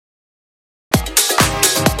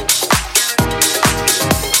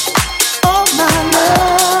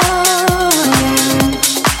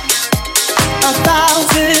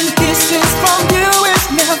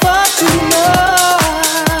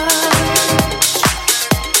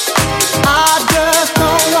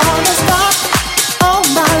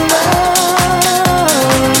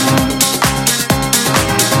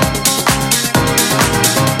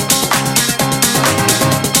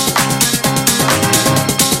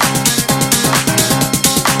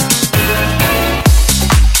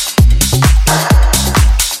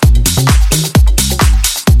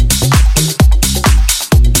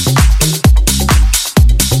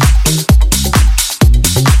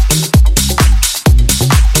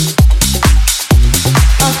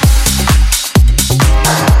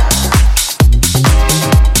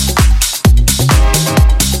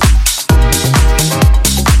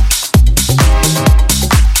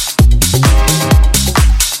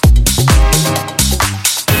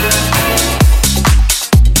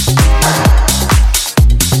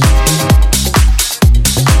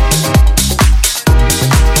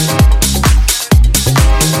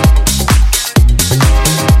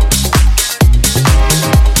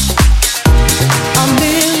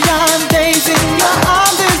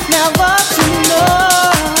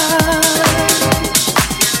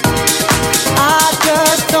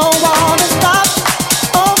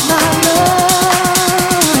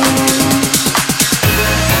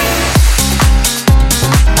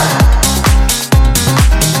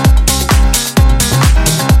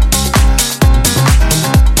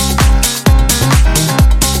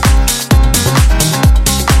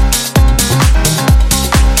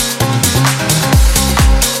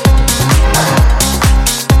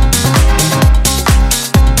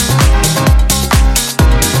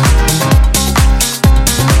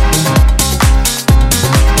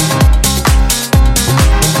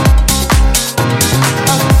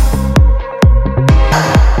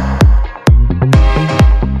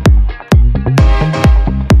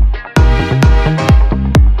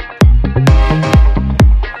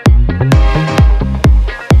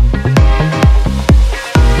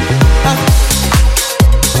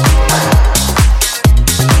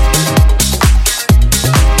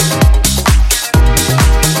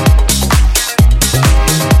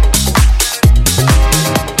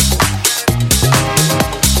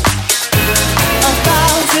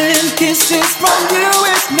kisses from you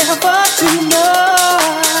is never too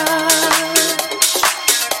much.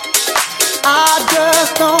 I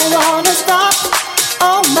just don't wanna stop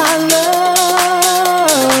all my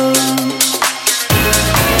love.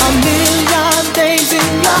 A million days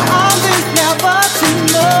in your arms is never too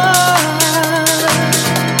much.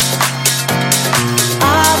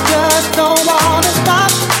 I just don't wanna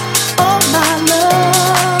stop all my love.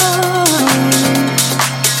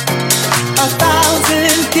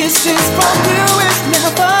 1,000 kisses from you is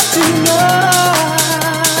never too much.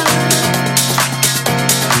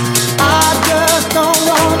 I just don't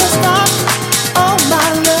wanna stop all my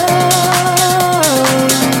love.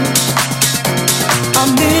 A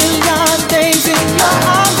million days in your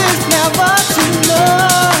arms is never too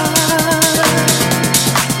much.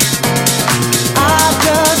 I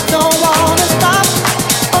just don't wanna stop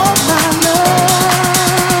all my love.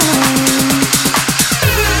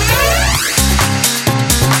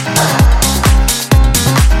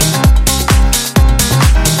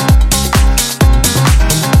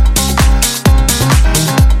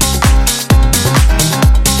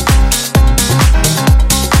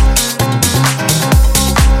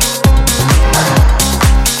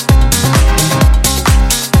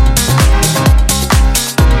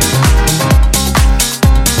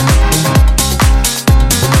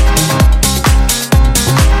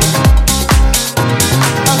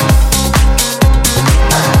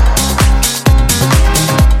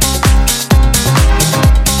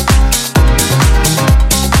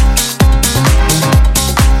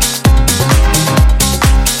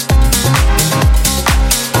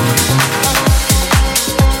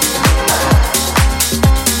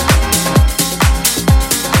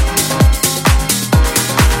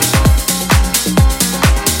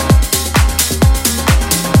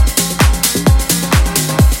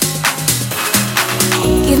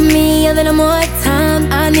 A little more time,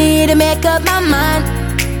 I need to make up my mind.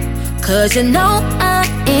 'Cause you know I'm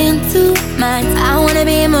into mine. I wanna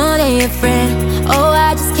be more than your friend. Oh, I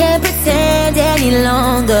just can't pretend any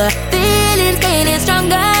longer. Feelings getting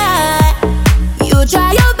stronger. You try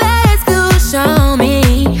your best to show me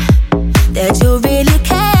that you really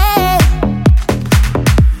care.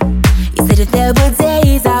 You said that there were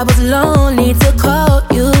days I was lonely to call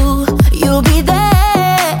you. You'll be there.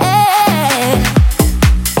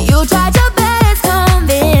 You tried your best,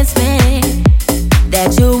 convince me that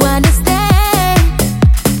you understand.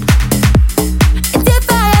 And if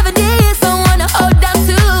I ever did someone to hold on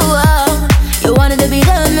to, you wanted to be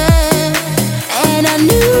the man. And I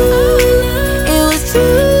knew it was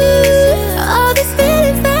true. All these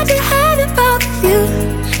feelings that you haven't felt for you,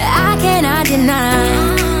 I cannot deny.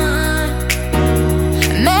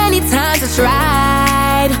 Many times I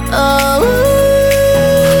tried. Oh,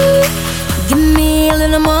 give me a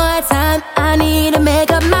little more time, I need to make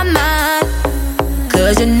up my mind.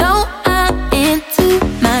 'Cause you know I'm into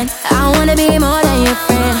mine. I wanna be more than your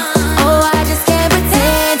friend. Oh, I just can't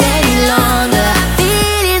pretend any longer.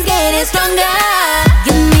 Feelings getting stronger.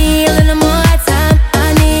 Give me a little more time, I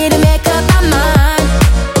need to make up my mind.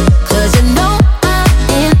 'Cause you know I'm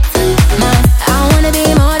into mine. I wanna be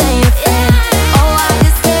more than your friend. Oh, I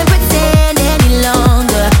just can't pretend any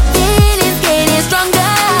longer. Feelings getting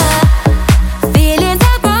stronger. Feelings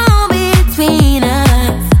have grown between us.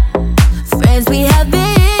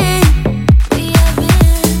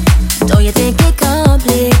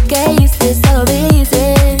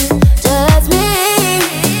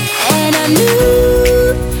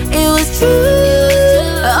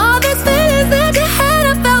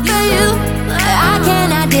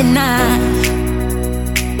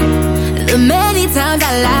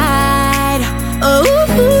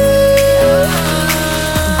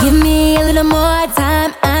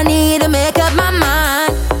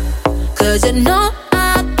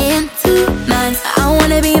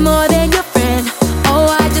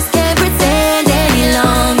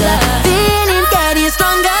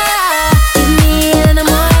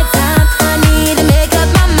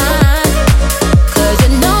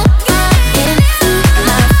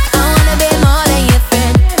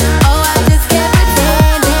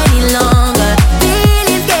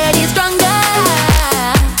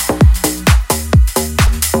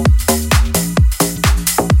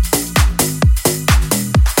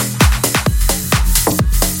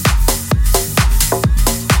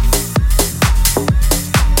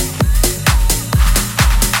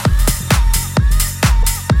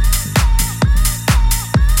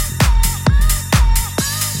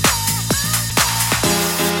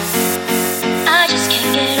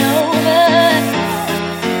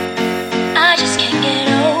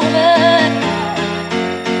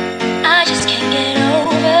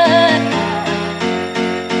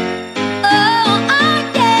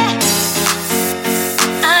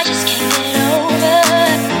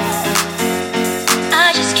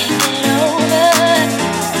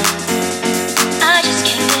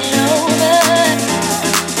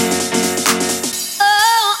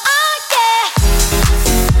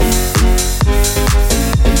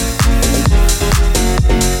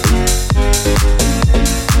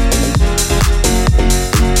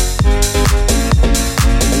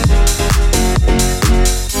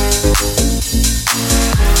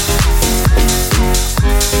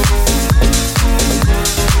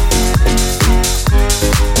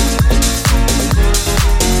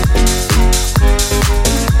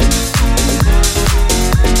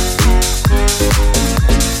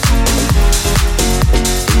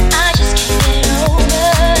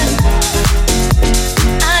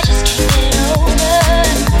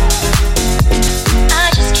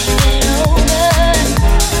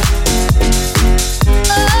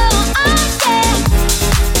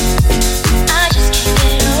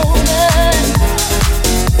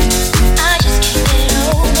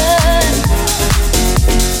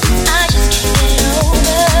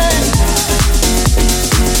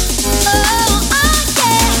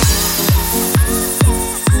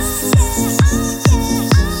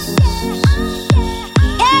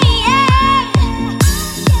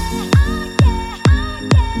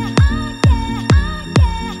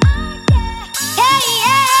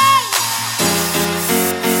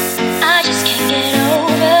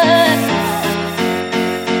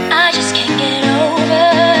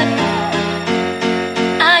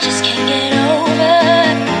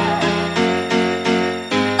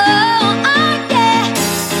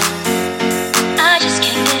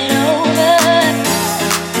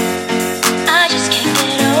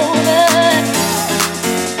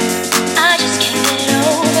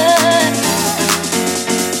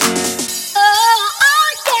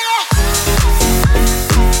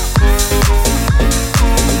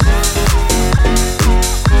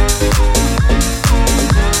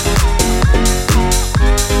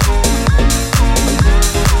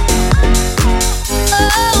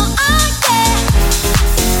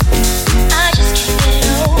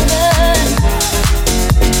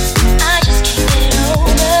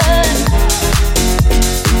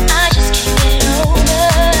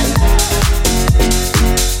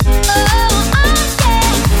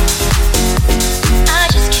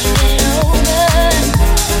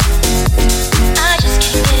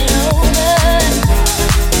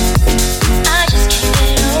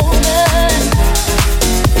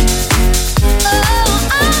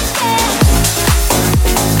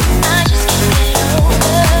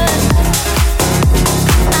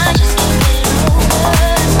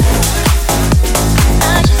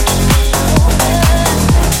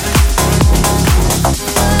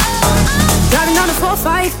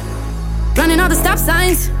 running all the stop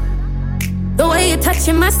signs. The way you're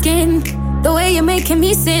touching my skin, the way you're making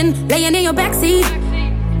me sin, laying in your backseat.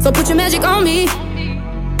 So put your magic on me.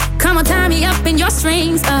 Come on, tie me up in your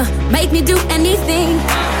strings. Make me do anything.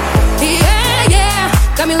 Yeah, yeah,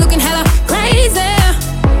 got me looking hella crazy.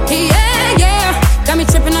 Yeah, yeah, got me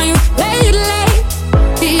tripping on you lately.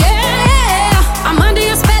 Yeah, I'm under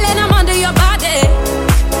your spell and I'm under your body.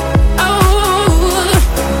 Oh,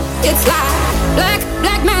 it's like black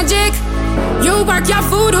magic. You work your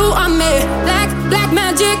voodoo on me. Black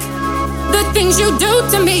magic. The things you do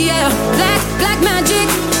to me, yeah. Black magic.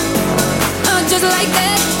 Just like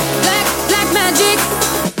that. Black magic.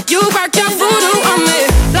 You work your voodoo on me.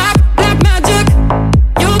 Black magic.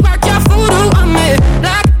 You work your voodoo on me.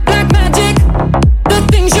 Black magic. The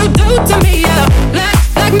things you do to me, yeah. Black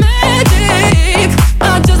magic.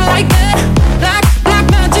 Just like that. Black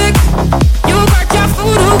magic. You work your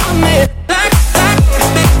voodoo on me. Black voodoo on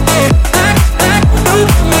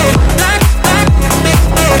me.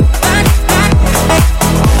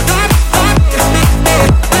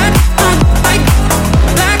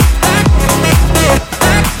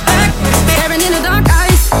 Staring in the dark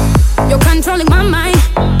eyes, you're controlling my mind.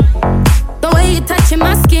 The way you're touching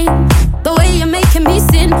my skin, the way you're making me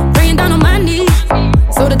sin, praying down on my knees,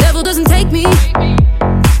 so the devil doesn't take me.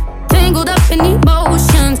 Tangled up in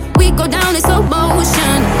emotions, we go down in slow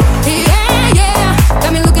motion. Yeah, yeah,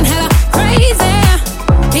 got me looking hella crazy.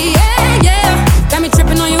 Yeah, yeah, got me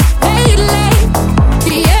tripping on you lately.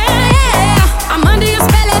 Yeah, I'm under your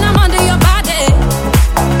spell and I'm under your body.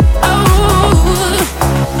 Oh,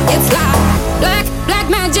 it's like black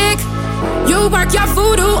magic. You work your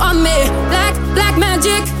voodoo on me. Black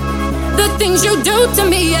magic. The things you do to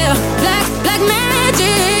me, yeah. Black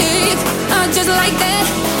magic. Just like that.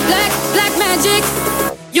 Black magic.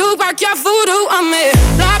 You work your voodoo on me.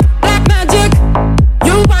 Black magic.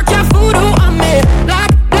 You work your voodoo on me.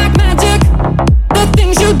 Black magic. The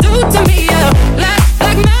things you do to me, yeah.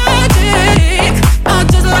 Black magic.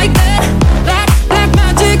 Just like that. Black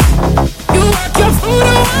magic. You work your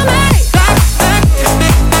voodoo on me.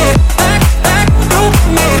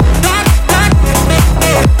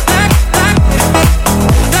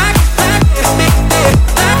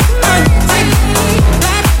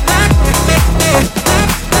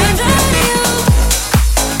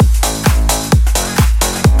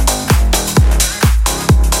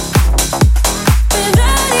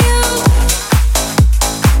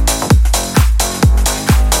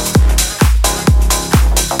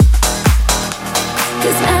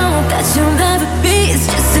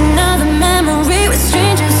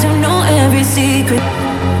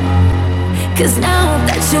 Cause now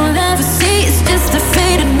that you'll never see, it's just a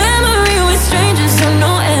faded memory with strangers who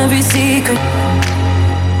know every secret.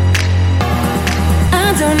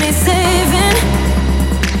 I don't need saving.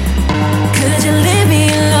 Could you leave me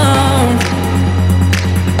alone?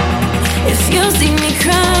 If you see me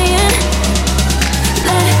crying,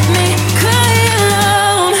 let me cry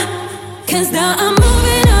alone. Cause now I'm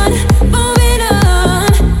moving on, moving on.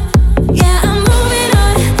 Yeah, I'm moving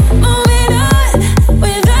on, moving on.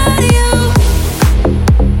 Without you,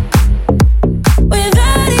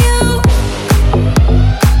 without you,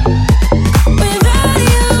 without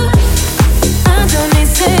you, I don't need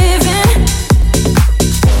saving.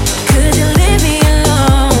 Could you leave me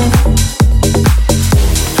alone?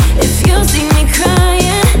 If you see me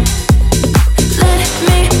crying, let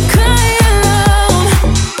me cry alone.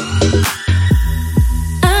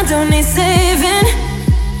 I don't need saving.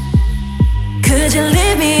 Could you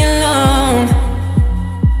leave me alone?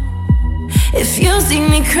 If you see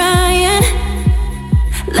me crying,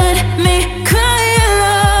 let me cry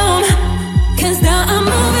alone. Cause now I'm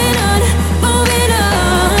moving on, moving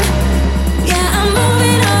on. Yeah, I'm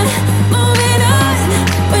moving on, moving on.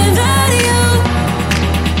 Without you,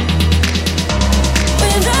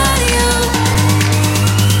 without you.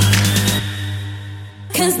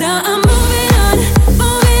 Cause now I'm moving on,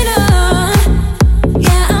 moving on.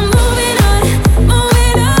 Yeah, I'm moving on,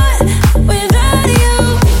 moving on. Without you,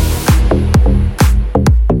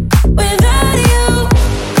 without you.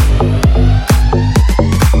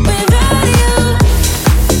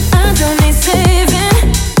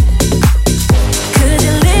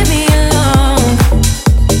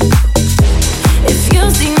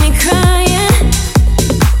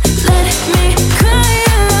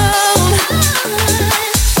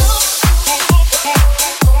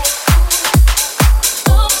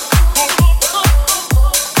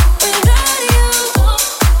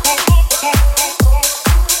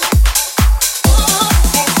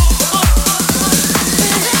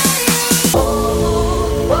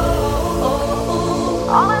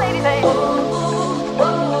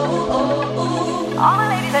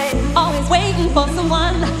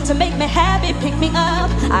 me up.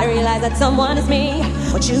 I realize that someone is me.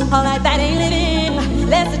 What you call life, that ain't living.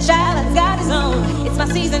 Left a child that's got his own. It's my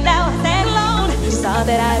season now, I stand alone. Just thought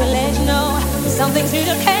that I would let you know. Some things you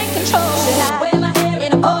just can't control. Should I wear my hair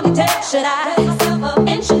in a ponytail? Should I dress myself up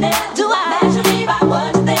in Chanel? Do I measure me by what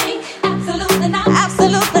you think? Absolutely not.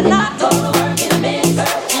 Absolutely not. Go to work in a miniskirt,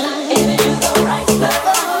 and I'm giving you the right stuff.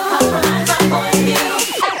 Compromise my point of view.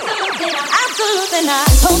 Absolutely not. Absolutely not.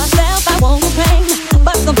 I told myself I won't complain,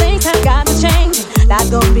 but some things have got to change. Not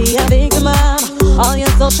gonna be a victim of all your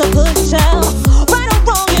social potential. Right or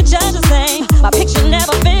wrong, you judge the same. My picture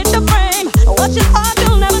never fits your frame. What you thought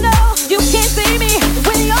you'll never know. You can't see me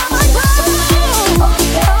when you're my girl.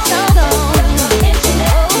 No, no.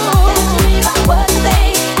 What you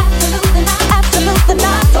think? Absolutely not. Absolutely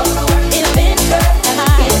not. Go to work in a miniskirt, and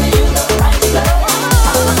I'm giving you the right stuff.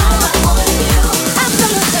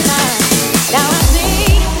 Absolutely not. Now I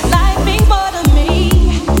see life means more to me,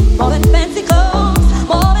 more than fancy clothes,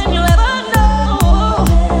 more than you'll ever know.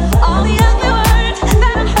 All the ugly words that I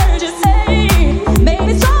heard you say made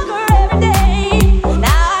me stronger every day.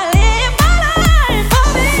 Now I live my life for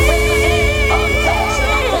me.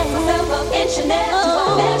 Myself up in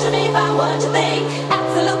Chanel. Measure me by what you think.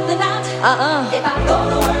 Absolutely not. If I go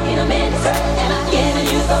to work in a miniskirt and I'm giving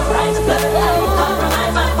you the right to flirt, I will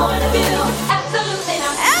compromise my point of view. Absolutely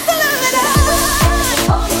not. Absolutely not.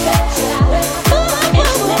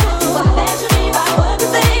 Measure me by what you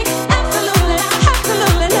think. Absolutely not.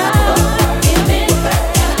 Absolutely not. Go to work in a miniskirt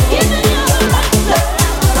and I'm giving you the right to flirt.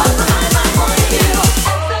 Compromise my point of view.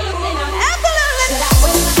 Absolutely not. Absolutely not. Should I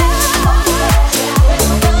wear my hair? Should I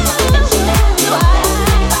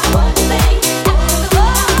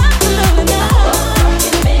wear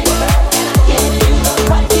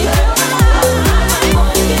my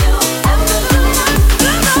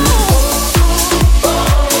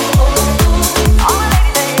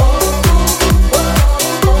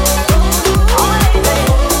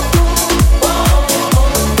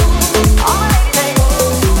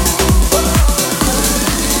makeup? Do I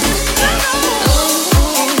measure me by what you think?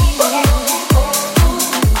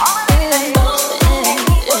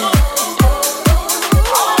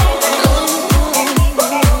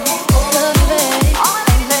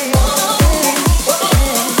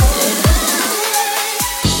 not.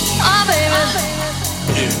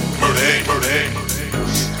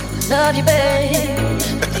 Love you, babe.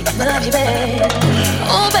 Love you, babe.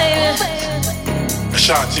 Oh, baby.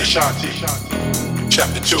 Ashanti,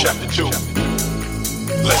 chapter 2.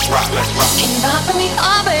 Let's rock. Can you rock for me?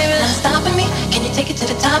 Oh, baby, not stopping me. Can you take it to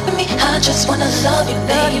the top of me? I just wanna love you,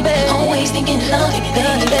 baby. Always thinking love you,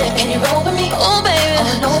 baby. Can you roll with me? Oh, baby,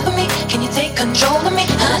 all over me. Can you take control of me?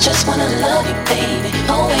 I just wanna love you, baby.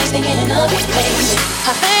 Always thinking of you, baby.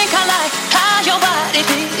 I think I like how your body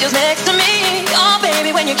feels next to me. Oh,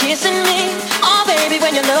 baby, when you're kissing me. Oh, baby,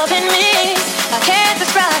 when you're loving me. I can't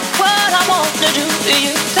describe what I want to do to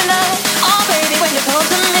you tonight. Oh, baby, when you come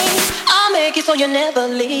to me, I'll make it so you never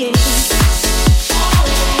leave.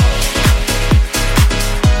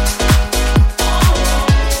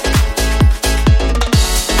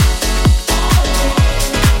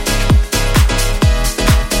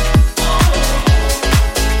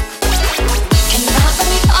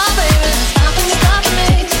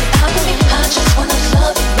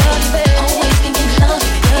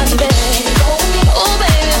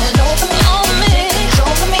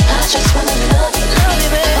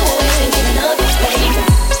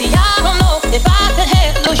 See, I don't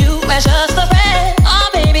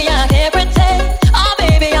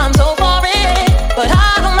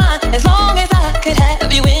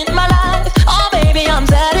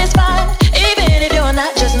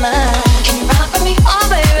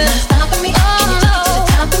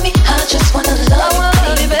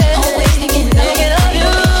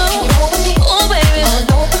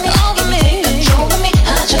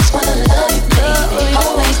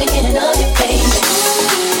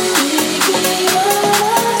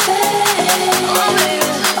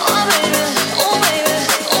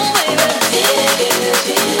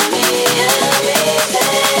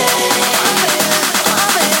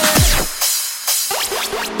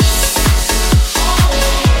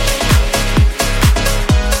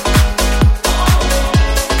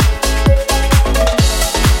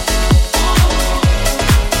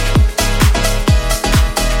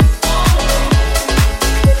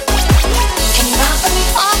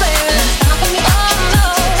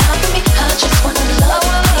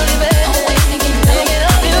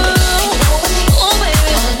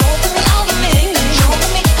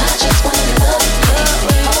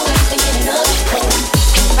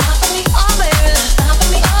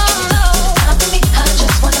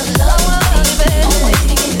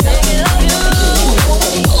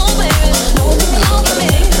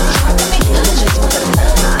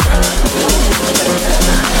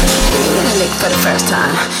first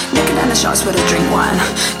time. Nicking down the shots with a drink wine.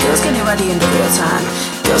 Girls getting ready in the real time.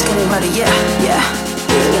 Girls getting ready, yeah, yeah.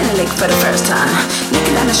 We're getting licked for the first time.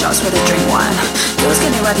 Nicking down the shots with a drink wine. Girls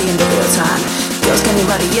getting ready in the real time. Girls getting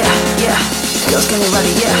ready, yeah, yeah. Girls getting ready,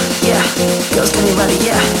 yeah, yeah. Girls getting ready,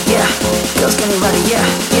 yeah, yeah. Girls getting ready, yeah,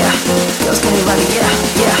 yeah. Girls getting ready, yeah,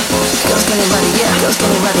 yeah. Girls getting ready, yeah. Girls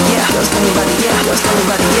getting ready, yeah. Girls getting ready, yeah. Girls getting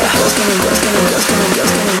ready, yeah.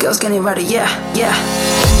 Girls getting ready, yeah, yeah.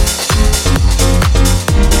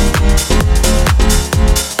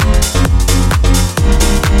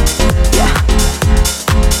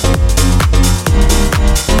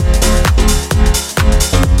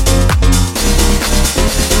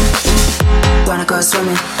 Wanna go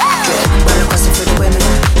swimming, drip, right across the field of women,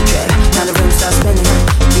 drip, now the room starts spinning,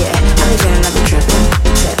 yeah, I'm feeling like a tripping,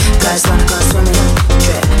 drip, guys wanna go swimming,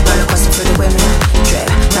 drip, right across the field of women, drip,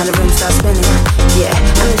 now the room starts spinning, yeah,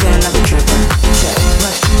 I'm feeling like a tripping, drip, yeah,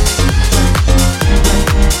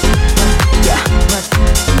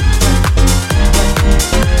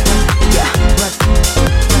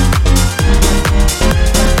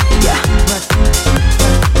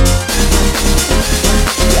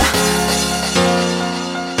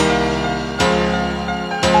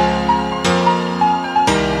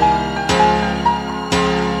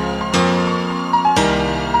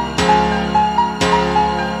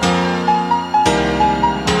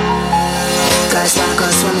 guys wanna go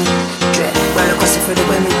swimming, drip, right across the field of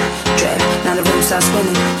women, drip, now the room starts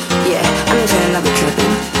spinning, yeah, I'm feeling like a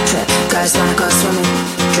tripping, drip, guys wanna go swimming,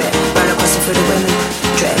 drip, right across the field of women,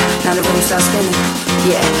 drip, now the room starts spinning,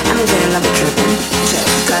 yeah, I'm feeling like a tripping, drip,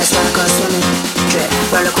 guys wanna go swimming, drip,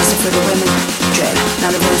 right across the field of women, drip,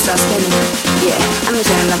 now the room starts spinning, yeah, I'm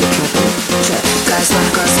feeling like a tripping, drip, guys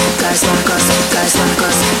wanna go, guys wanna go, guys wanna go,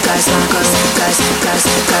 guys wanna go, guys.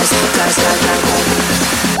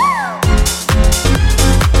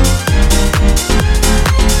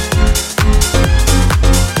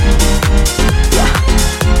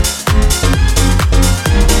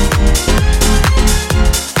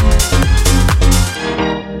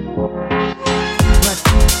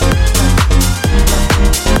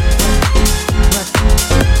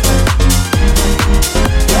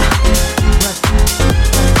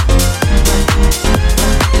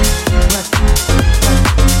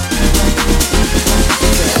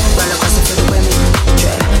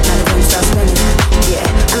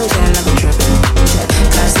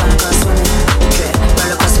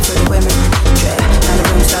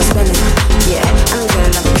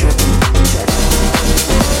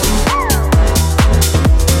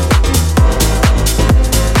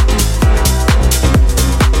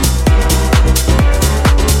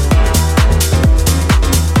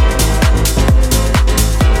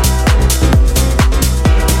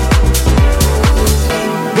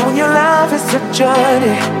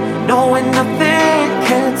 journey, knowing nothing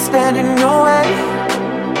can stand in your way.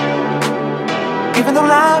 Even though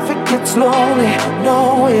life it gets lonely,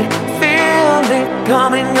 know it, feel it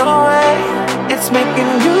coming your way. It's making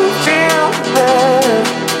you feel better.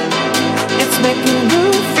 It's making you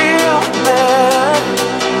feel better.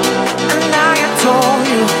 And now you're told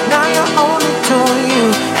you, now you're only doing you,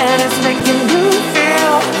 and it's making you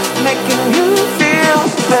feel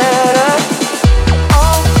better.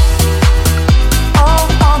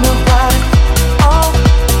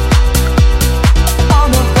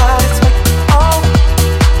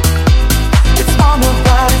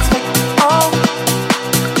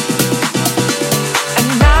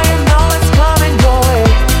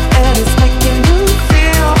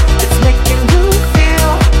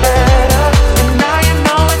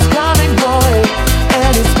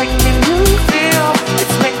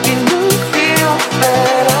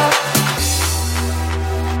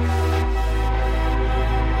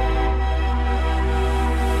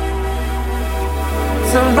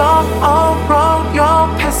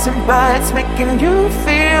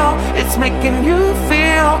 But it's making you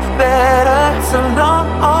feel better. It's a long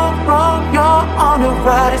road, you're on the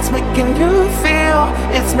ride. It's making you feel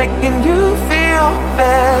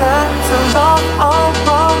better. It's a long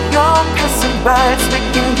road, you're passing by. It's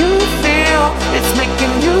making you feel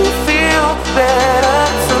better.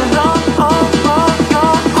 It's a long road,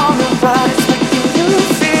 you're on the ride. It's making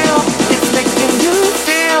you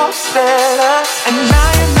feel better. And now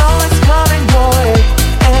you know it's coming your way.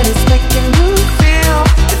 And it's making you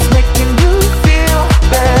feel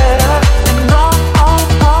better. And you're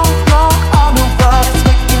on the ride. It's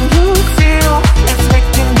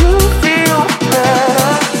making you feel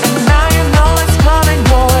better. And now you know it's coming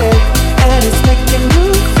your way. And it's making you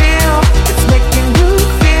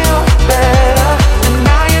feel better. And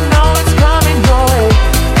now you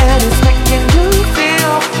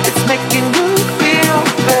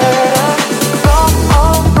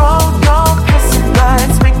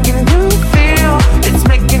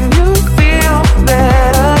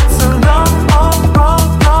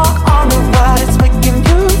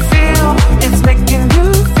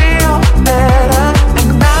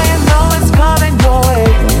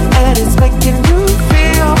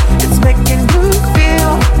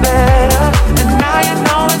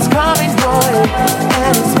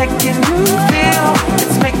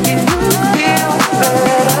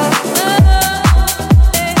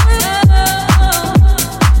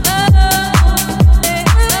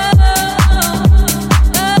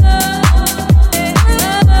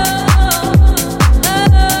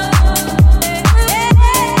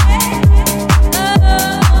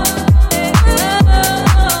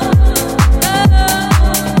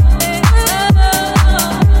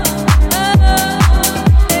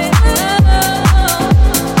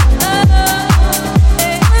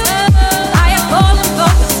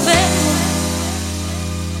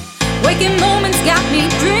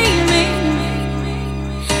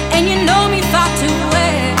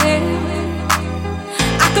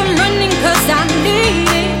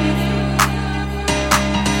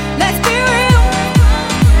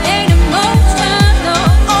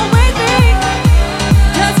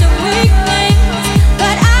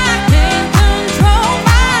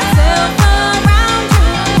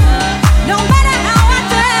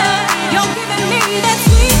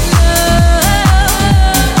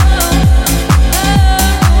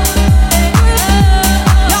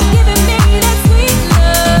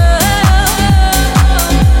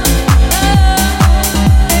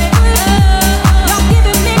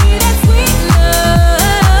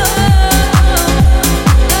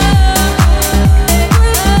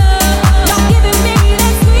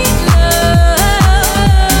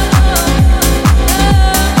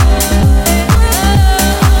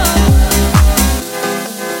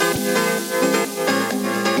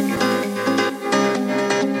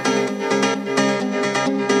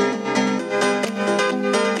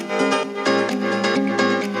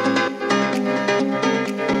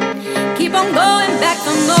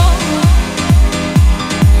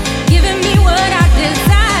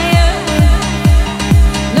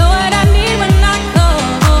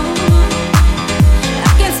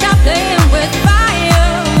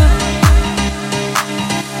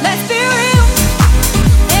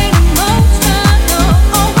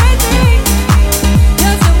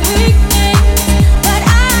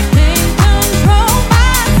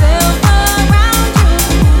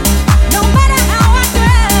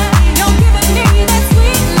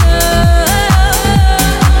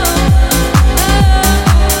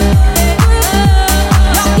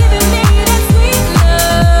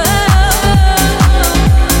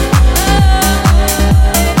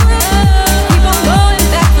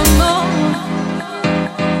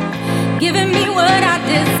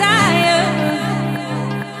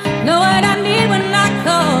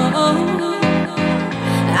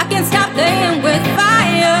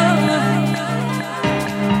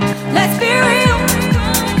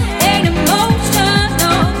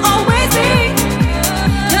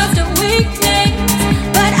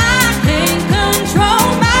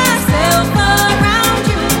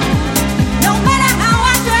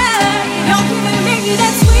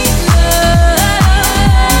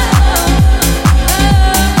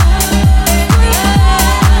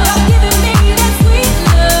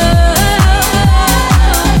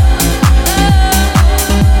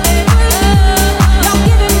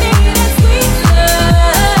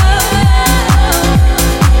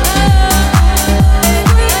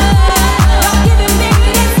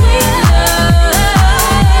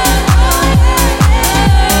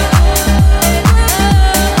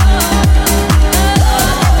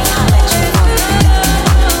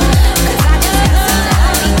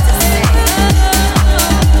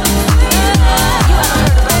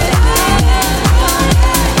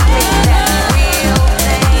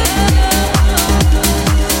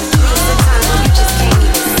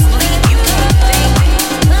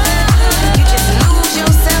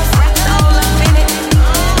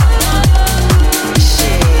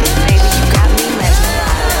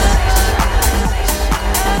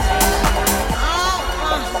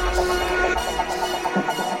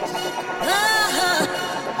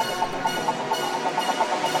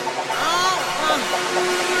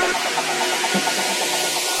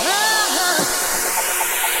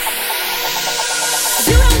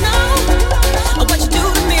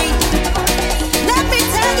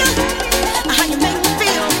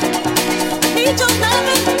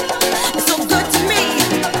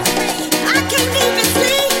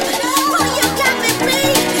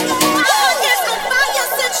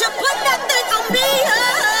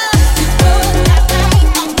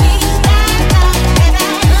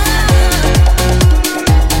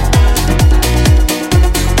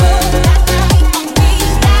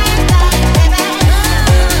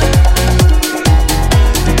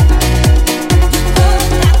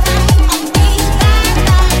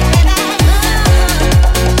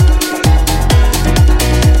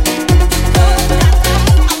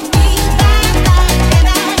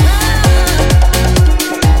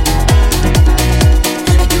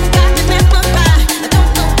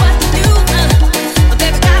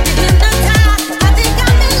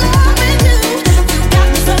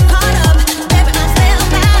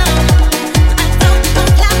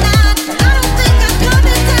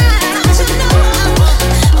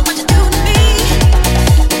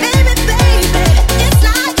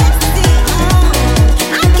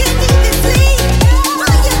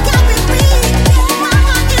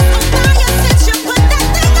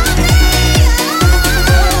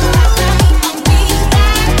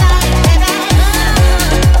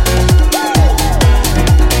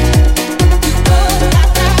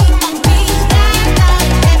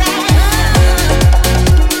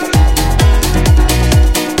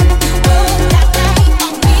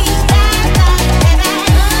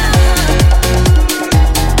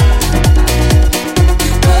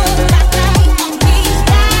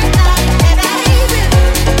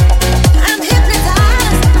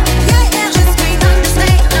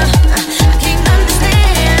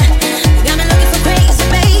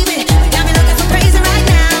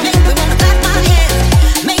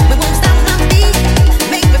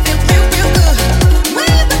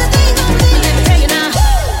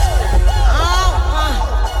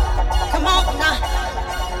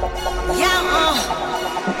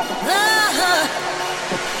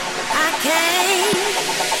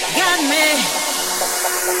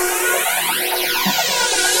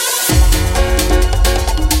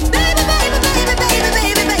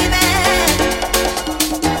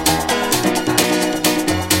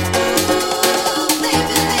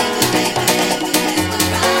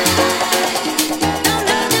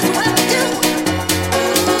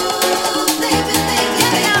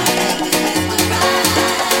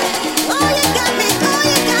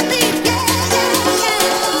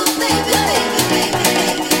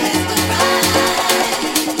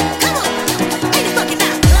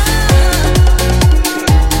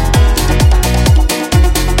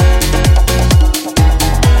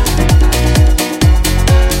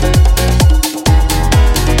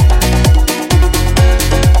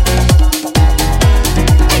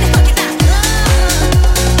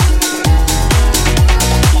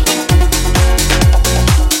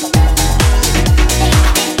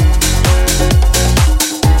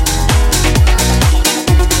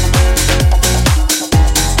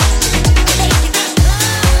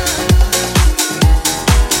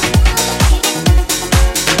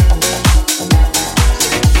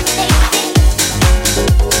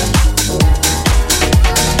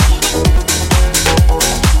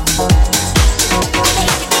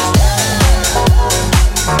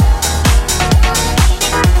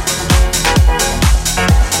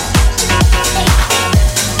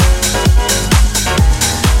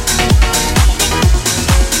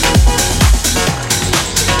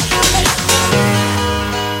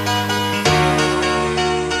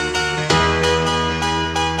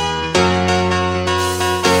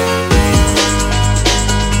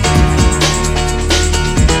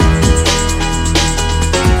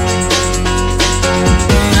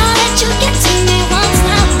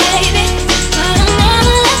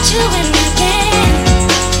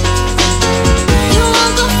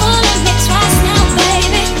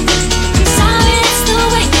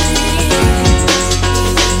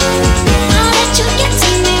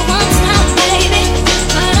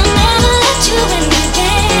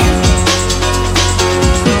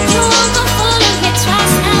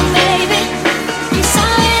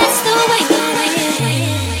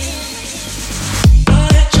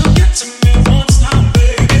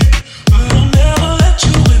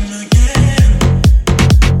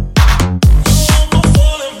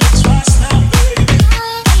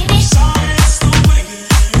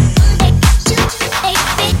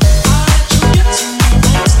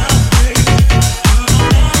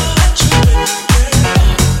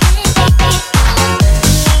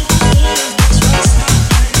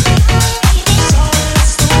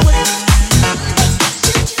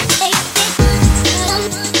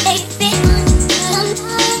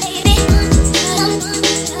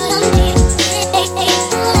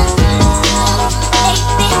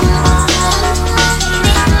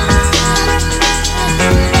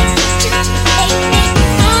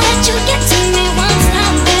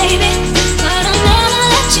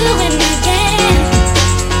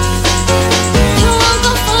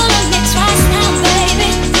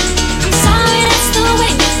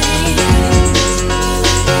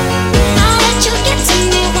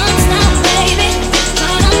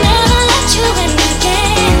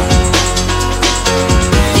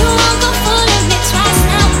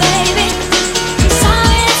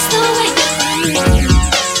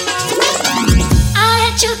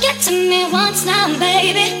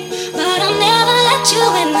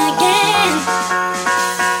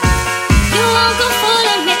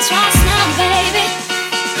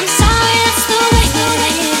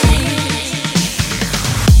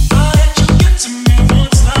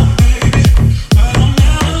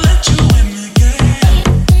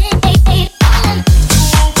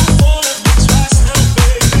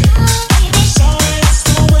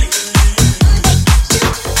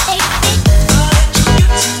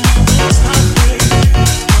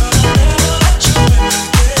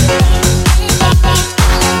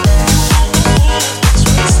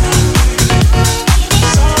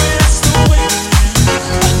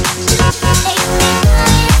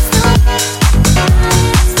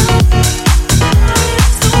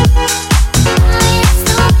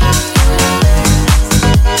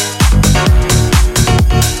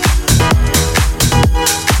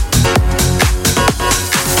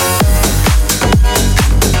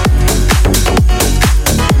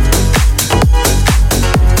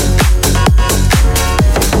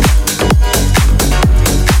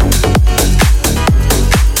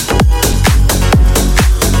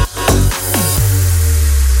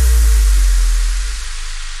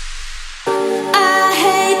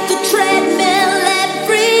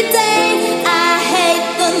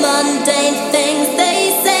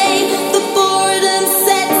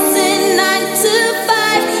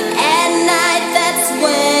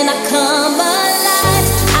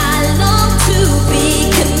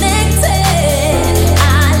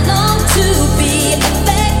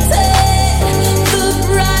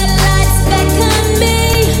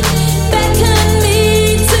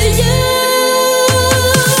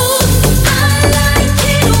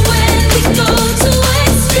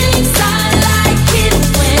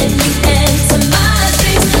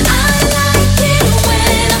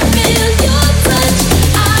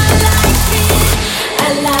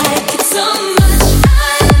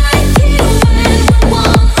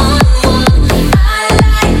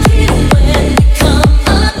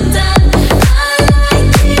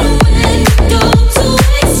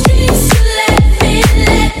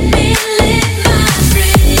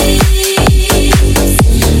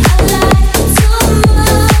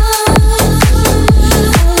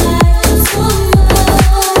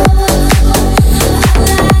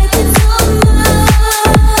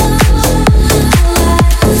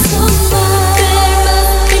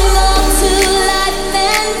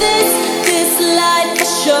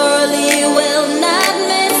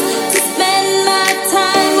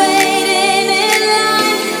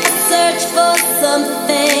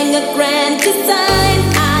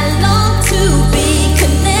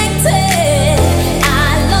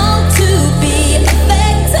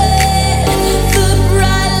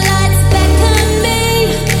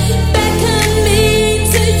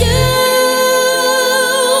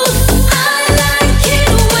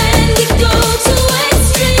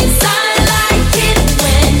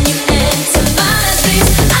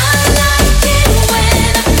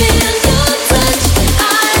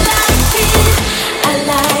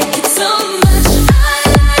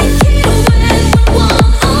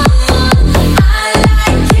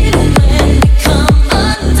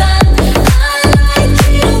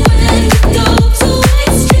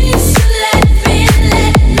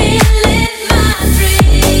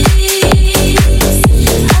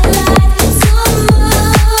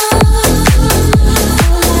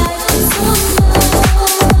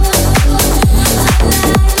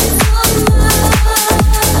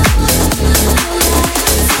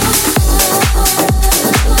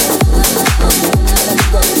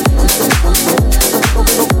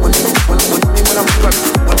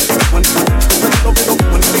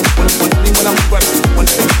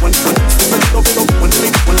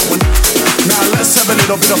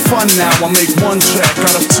little bit of fun now. I make one track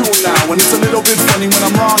out of two now, and it's a little bit funny when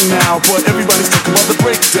I'm wrong now, but everybody's talking about the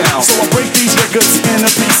breakdown. So I break these records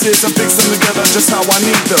into pieces and fix them together just how I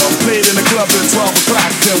need them. Play it in the club at 12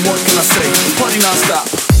 o'clock, then what can I say? Party non-stop.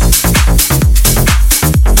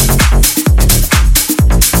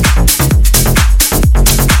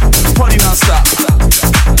 Party non-stop.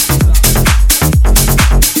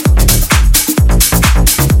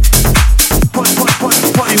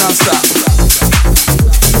 Party non-stop.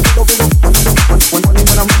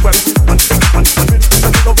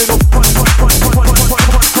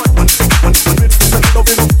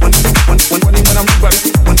 When I'm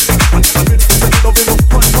ready,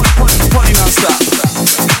 when party non-stop.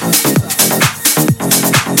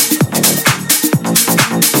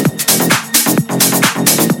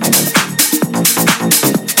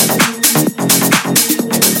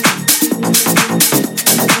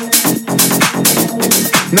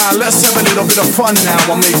 Now let's have a little bit of fun now.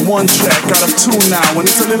 I make one track out of two now, and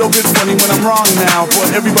it's a little bit funny when I'm wrong now,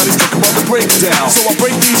 but everybody's talking about the breakdown. So I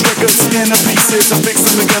break these records into pieces and fix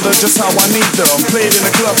them together just how I need them. Play it in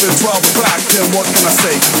the club at 12 o'clock, then what can I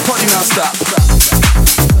say? Party non-stop.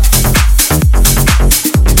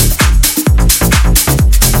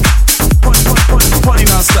 Party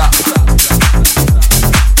non-stop.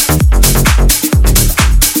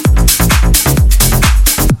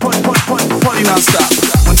 Party non-stop.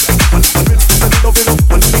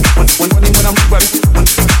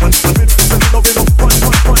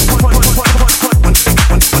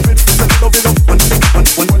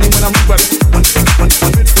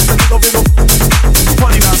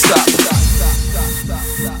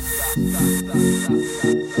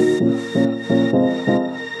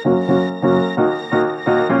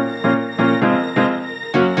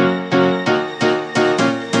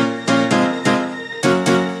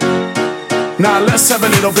 Now let's have a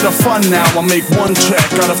little bit of fun now. I make one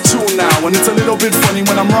track out of two now, and it's a little bit funny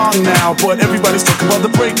when I'm wrong now, but everybody's talking about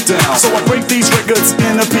the breakdown. So I break these records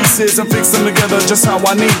into pieces and fix them together just how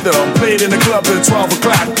I need them. Play it in the club at 12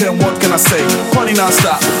 o'clock, then what can I say? Party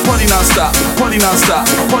non-stop, party non-stop, party non-stop,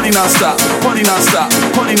 party non-stop, party non-stop,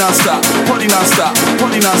 party non-stop, party non-stop,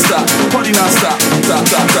 party non-stop, party non-stop, stop,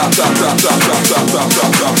 stop, stop, stop, stop, stop, stop,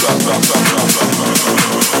 stop, stop, stop, stop.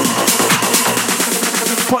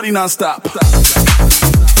 Party non-stop.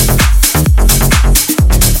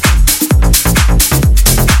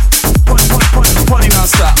 Party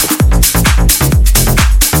non-stop.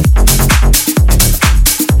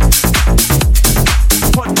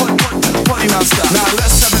 Party non-stop. Now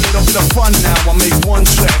let's have a little bit of fun now. I make one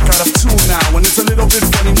track out of two now, and it's a little bit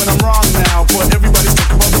funny when I'm wrong now, but everybody's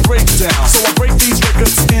talking about the breakdown. So I break these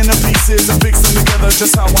records into pieces and fix them together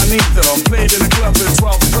just how I need them. Play it in the club at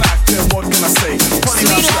 12 o'clock, then what can I say? Party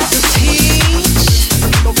non-stop.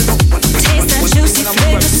 Taste that juicy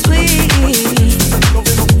flavor sweet.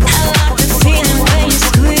 I love the feeling when you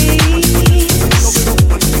squeeze.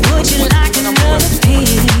 Would you like another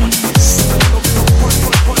piece?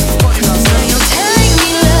 Now you're telling me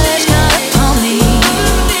love's got upon me.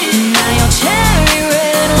 Now you're cherry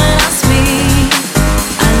red when I speak.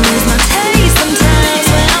 I lose my taste sometimes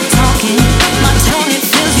when I'm talking. My tongue it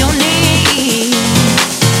feels your need.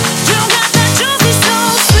 You got that juicy so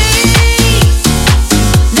sweet.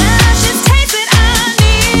 Now I just taste what I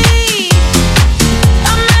need.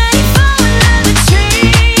 I'm ready for another treat.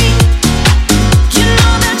 You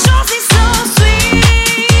know that juicy so sweet.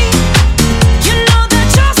 You know that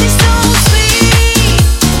juicy so sweet.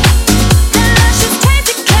 Now I just taste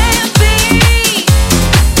it can't be.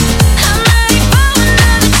 I'm ready for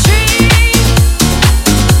another treat.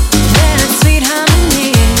 That sweet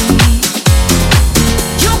harmony.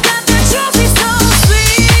 You got that juicy so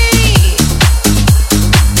sweet.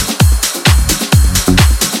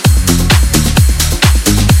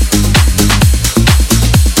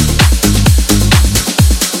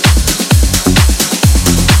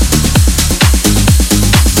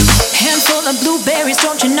 Handful of blueberries,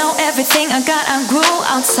 don't you know everything I got I grew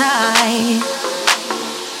outside.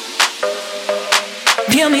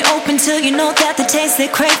 Peel me open till you know that the taste they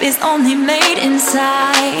crave is only made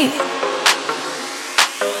inside.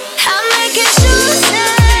 I make it juicy.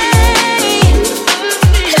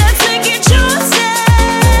 Let's make it juicy.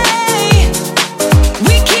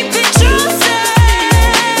 We keep it juicy.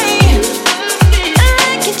 I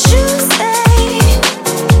like it juicy.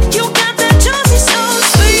 You got that juicy so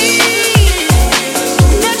sweet.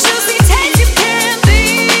 That juicy taste you can't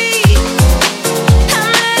beat.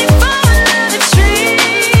 I'm ready for another treat.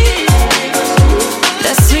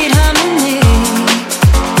 That sweet harmony.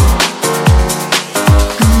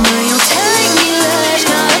 Now you're telling me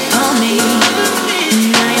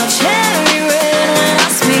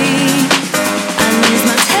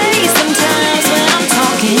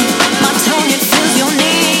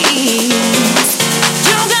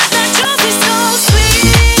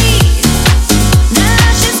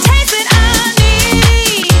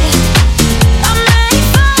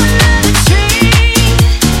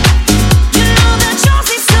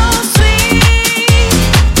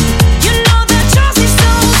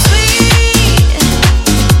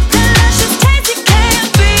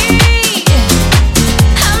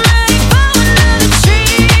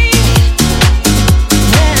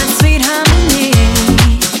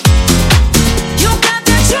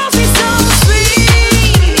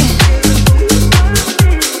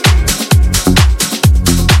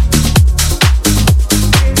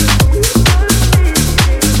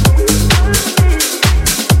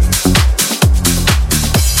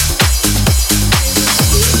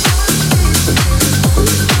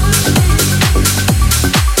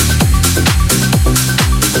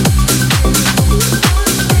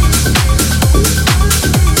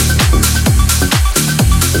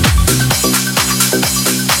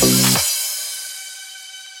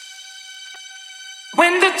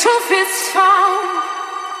it's found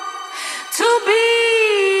to be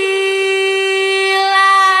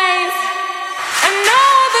lies. I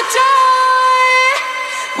know the joy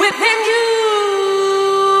within you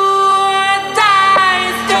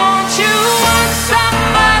dies. Don't you want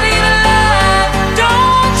somebody to love?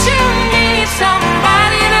 Don't you need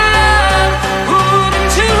somebody to love?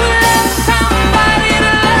 Wouldn't you love somebody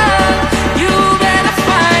to love? You better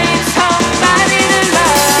find somebody to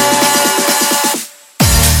love.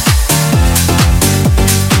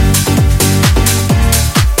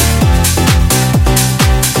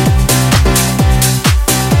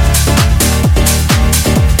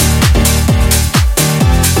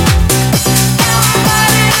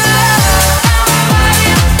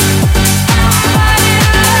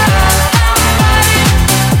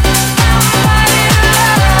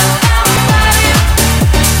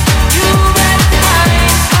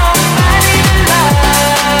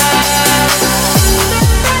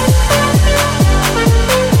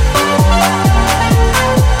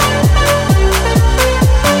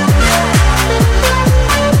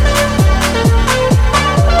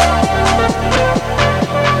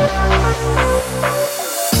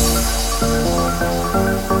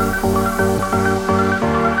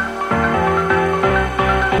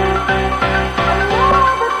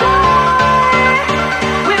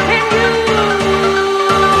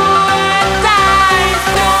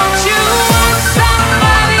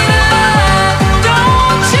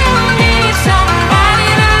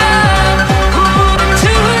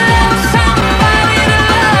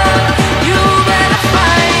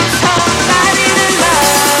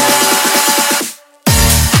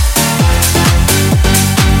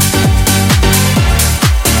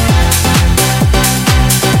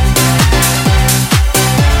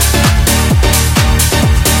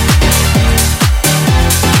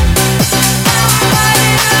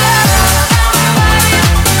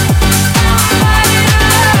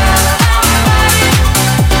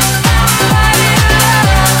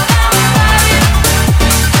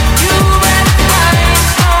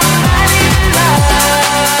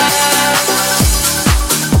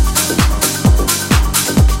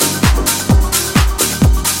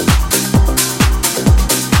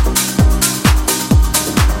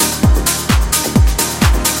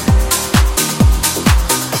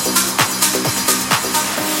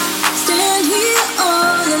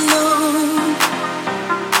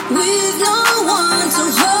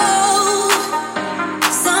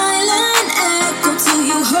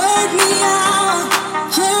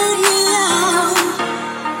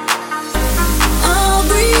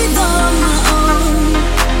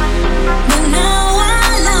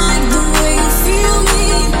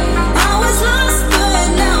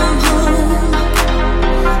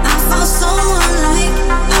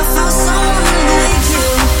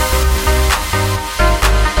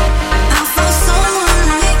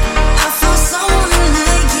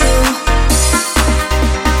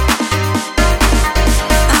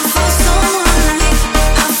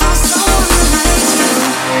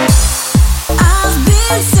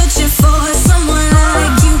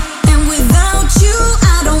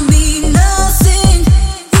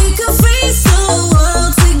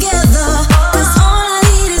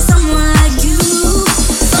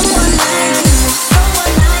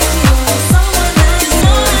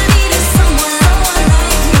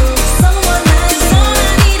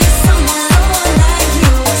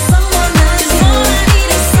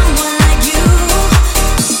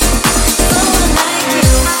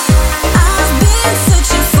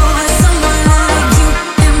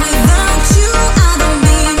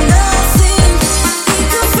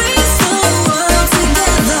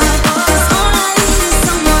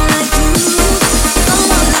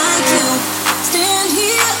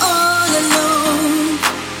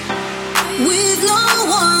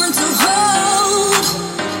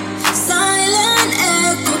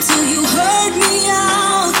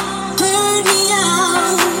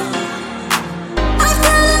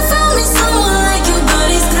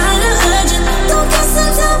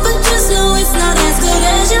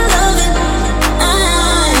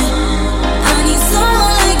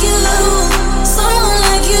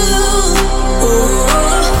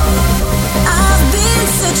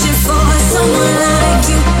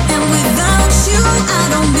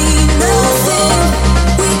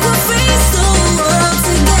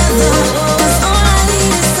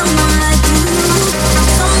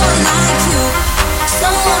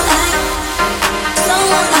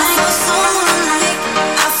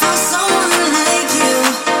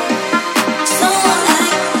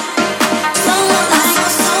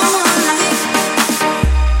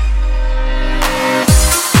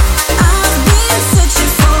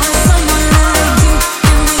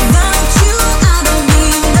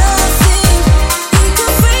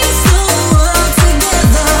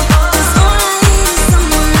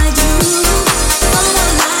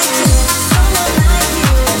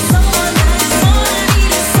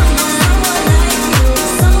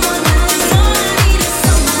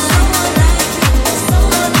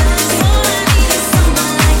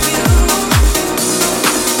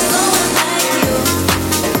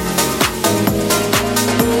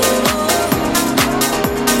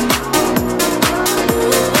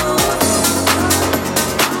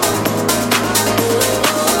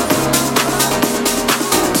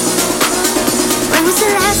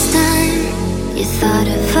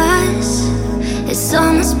 It's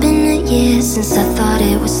almost been a year since I thought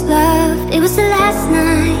it was love. It was the last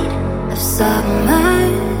night of summer.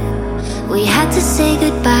 We had to say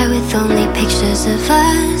goodbye with only pictures of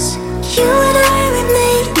us. You and I, we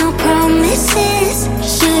made no promises.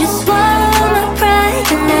 Should've swallowed my pride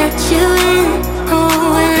and let you in.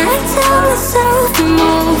 Oh, and I tell myself I'm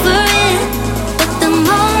over it, but the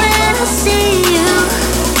moment I see you,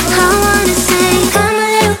 I wanna say, come a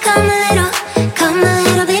little, come a little, come a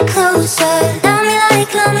little bit closer. Love me like,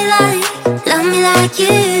 love me like, love me like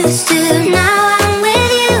you used to. Now I'm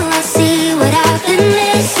with you, I see what I've been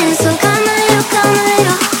missing. So come a little, come a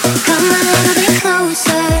little, come a little bit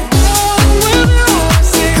closer.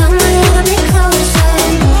 Come a little bit closer.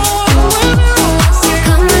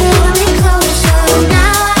 Come a little bit closer.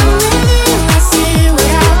 Now I'm with you, I see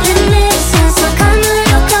what I've been missing. So come a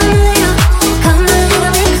little, come a little, come a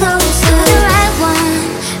little bit closer. The right one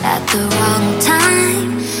at the wrong time.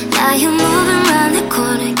 Now you're moving around the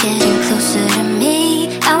corner, getting closer to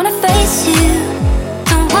me. I wanna face you,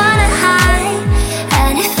 don't wanna hide.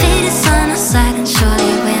 And if fate is on our side, then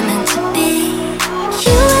surely we're meant to be.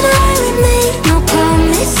 You and I, we made no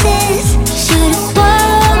promises. Should've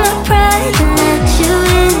swallowed my pride and let you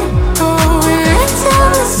in. Oh, and I tell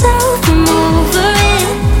myself I'm over it,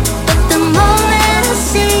 but the moment I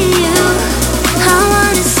see you, I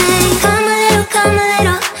wanna say, come a little, come a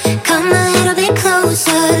little, come a little bit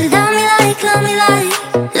closer. Love me like, love me like,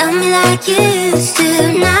 love me like you used to.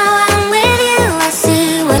 Now I'm with you, I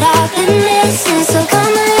see what I've been missing. So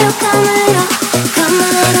come a little, come a little, come a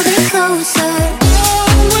little bit closer.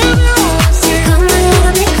 Come a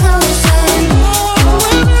little bit closer.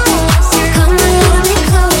 Come a little bit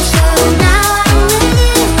closer. Now I'm with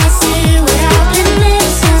you, I see what I've been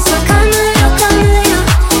missing. So come a little, come a little,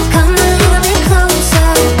 come a little bit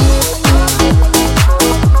closer.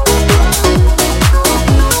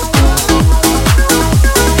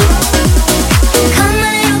 Come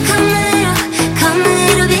a little, come a little, come a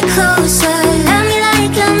little bit closer. Love me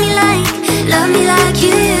like, love me like, love me like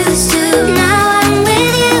you used to. Now I'm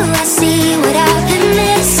with you, I see what I've been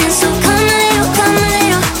missing. So come a little, come a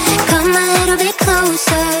little, come a little bit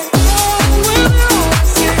closer.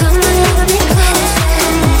 Come a little bit closer.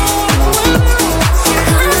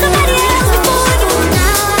 I'm somebody else before you.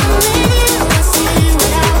 Now I'm with you, I see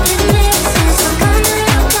what I've been missing. So come a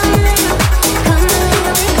little, come a little, come a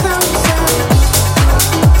little bit closer.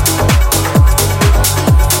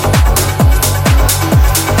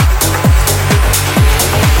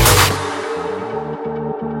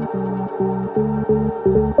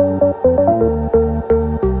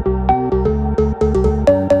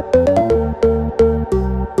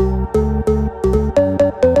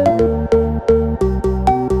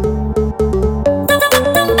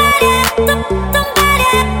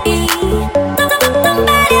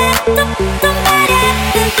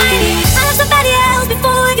 I have somebody else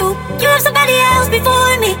before you. You have somebody else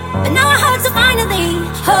before me. But now our hearts are finally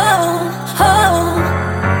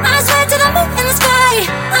I swear to the moon and the sky,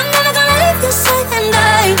 I'm never gonna leave your side, and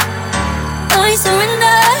I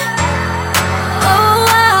surrender. Oh,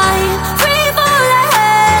 I'm free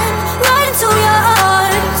falling right into your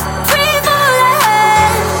arms. Free falling.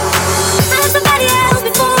 I have somebody else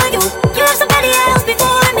before you. You have somebody else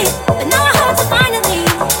before me. But now our hearts are finally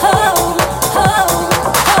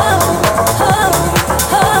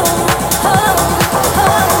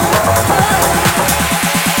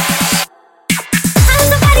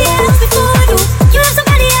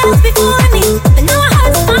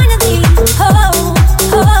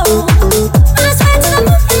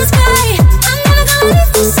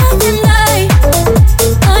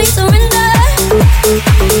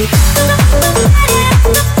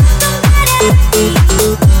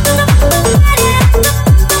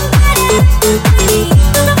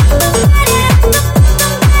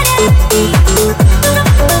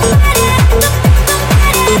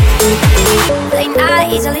late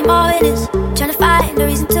nights, early mornings, trying to find a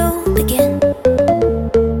reason to begin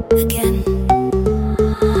again.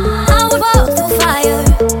 I would walk through fire,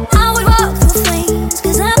 I would walk through flames,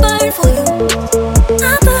 'cause I burn for you,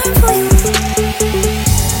 I burn for you.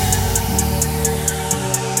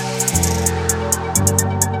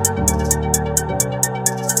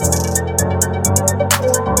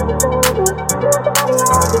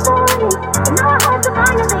 Now our hearts are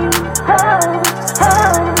finally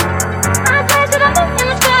I swear to the moon and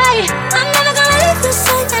the sky, I'm never gonna leave this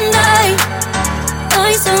side.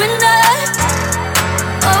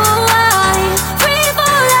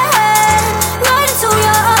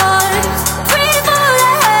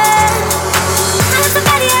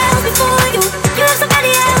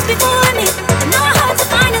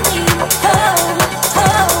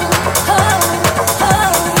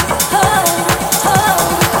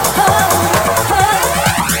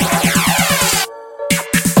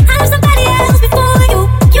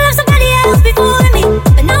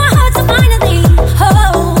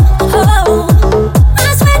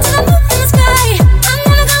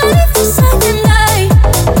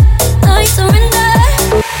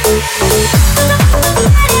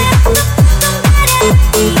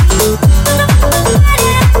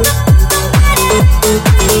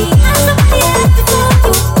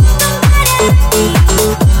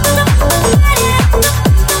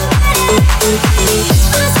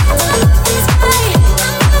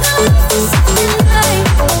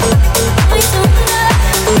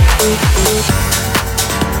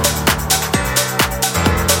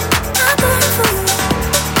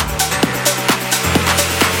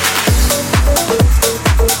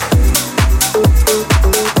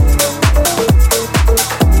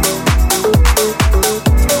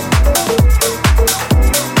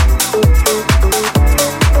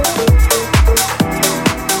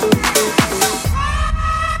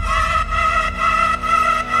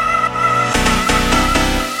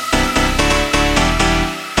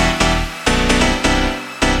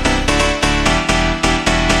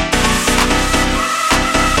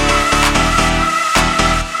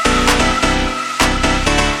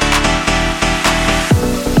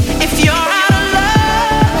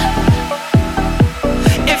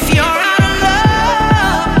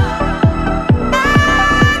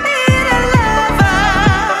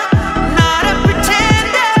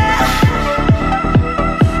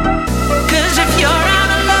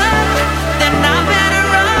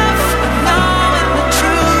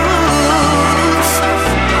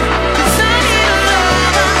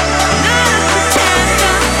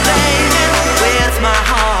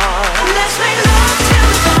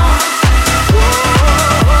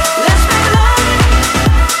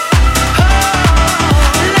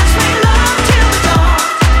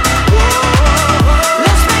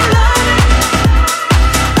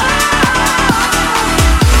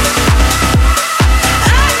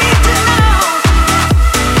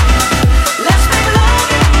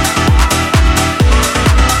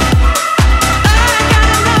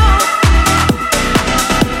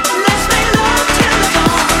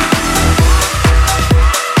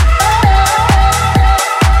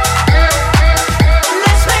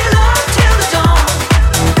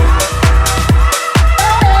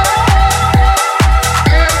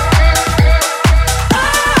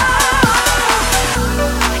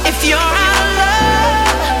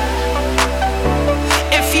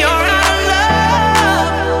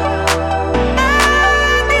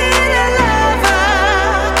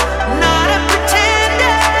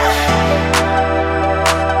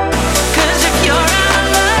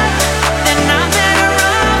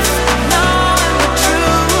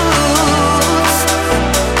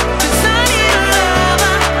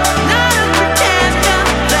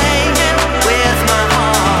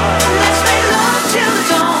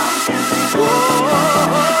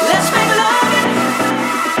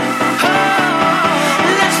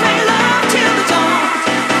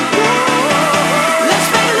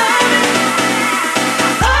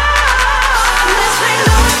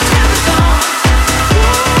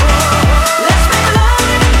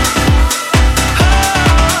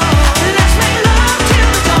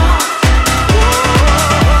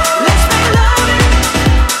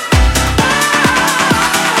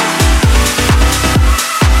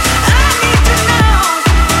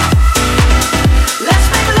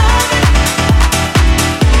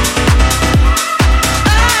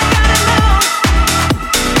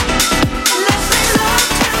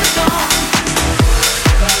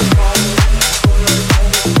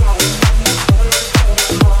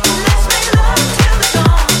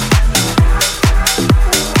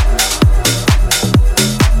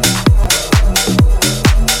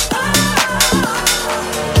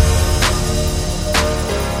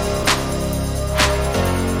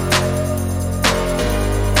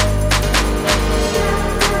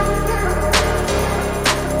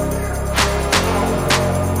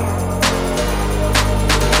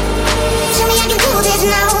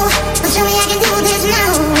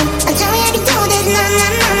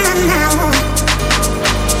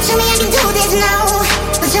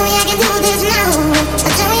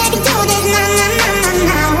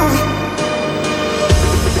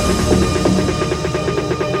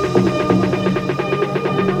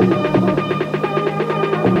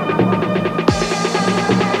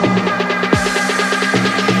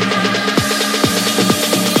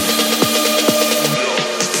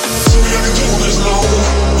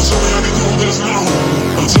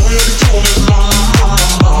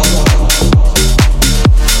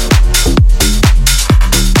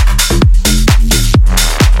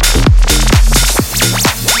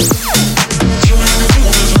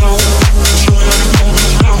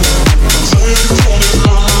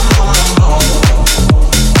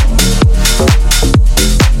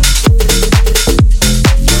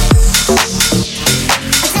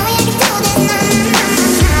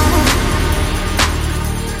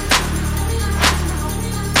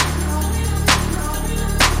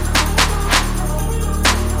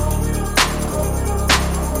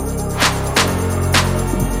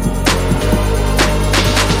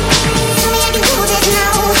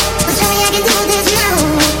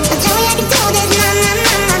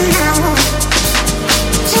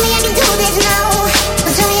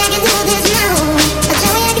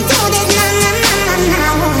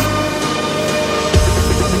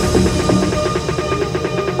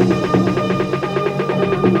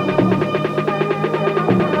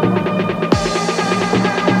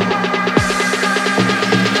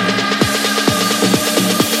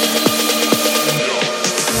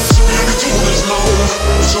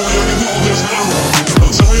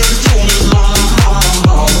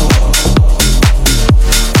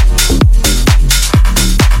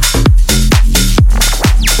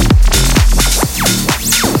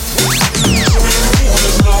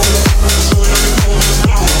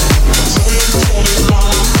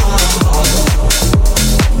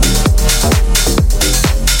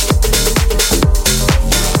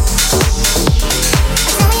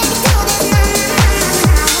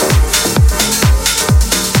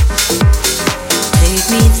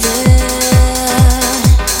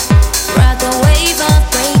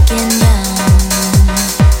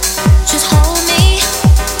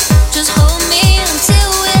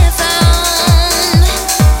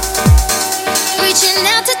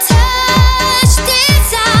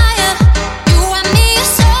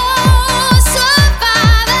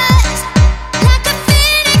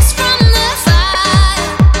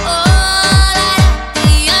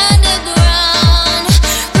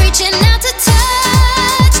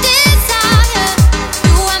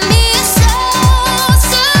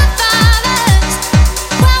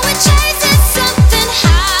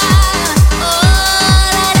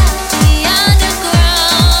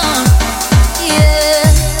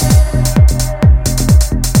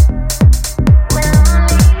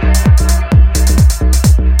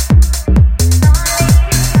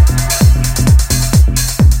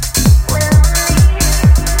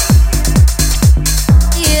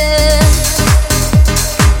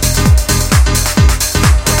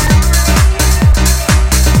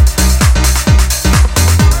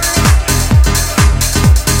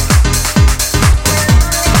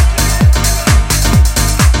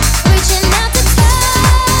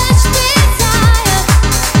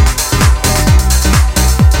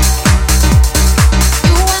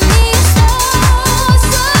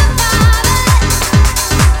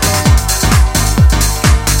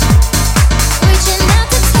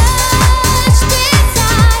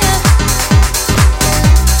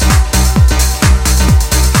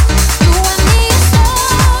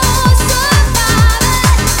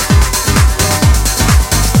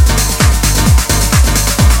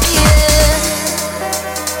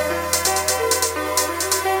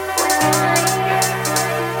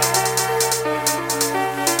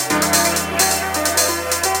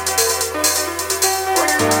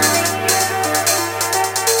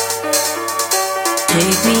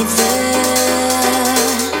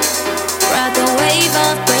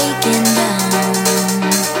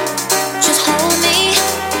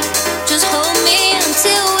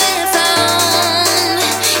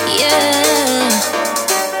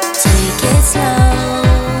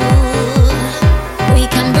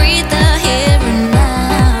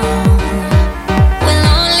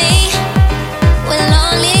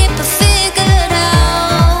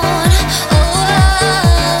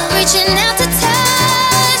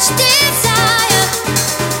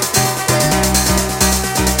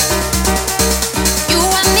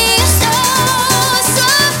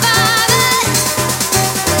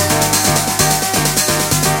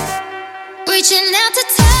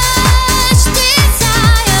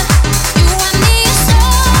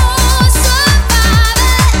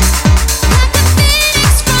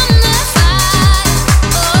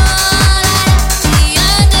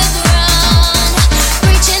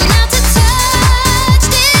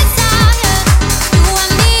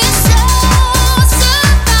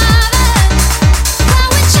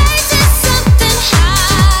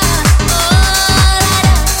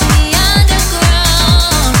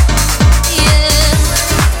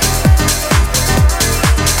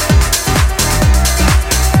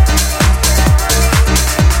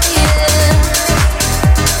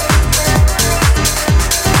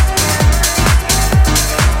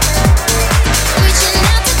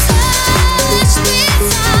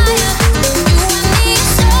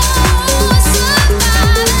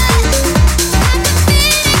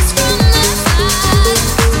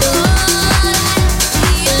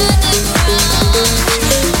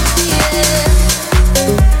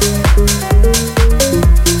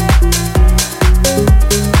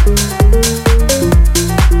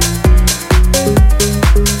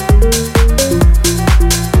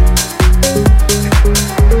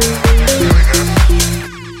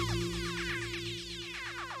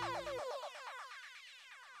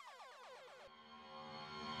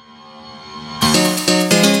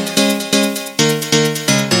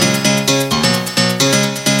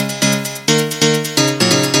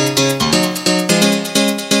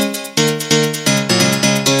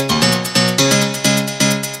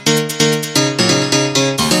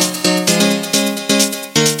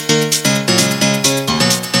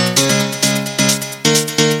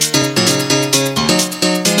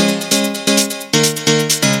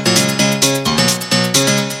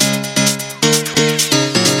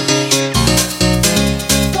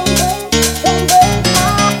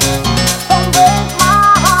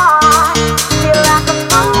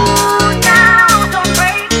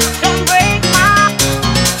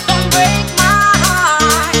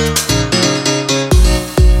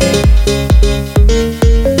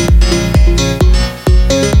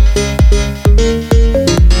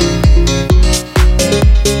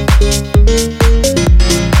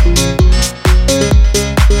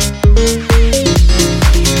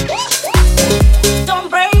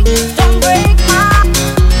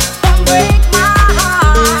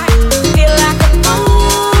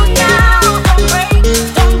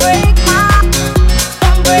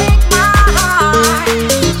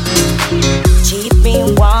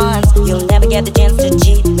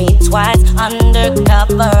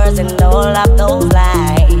 offers and all of those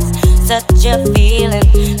lies. Such a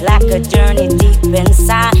feeling, like a journey deep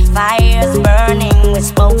inside. Fires burning with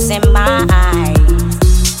smokes in my eyes.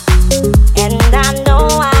 And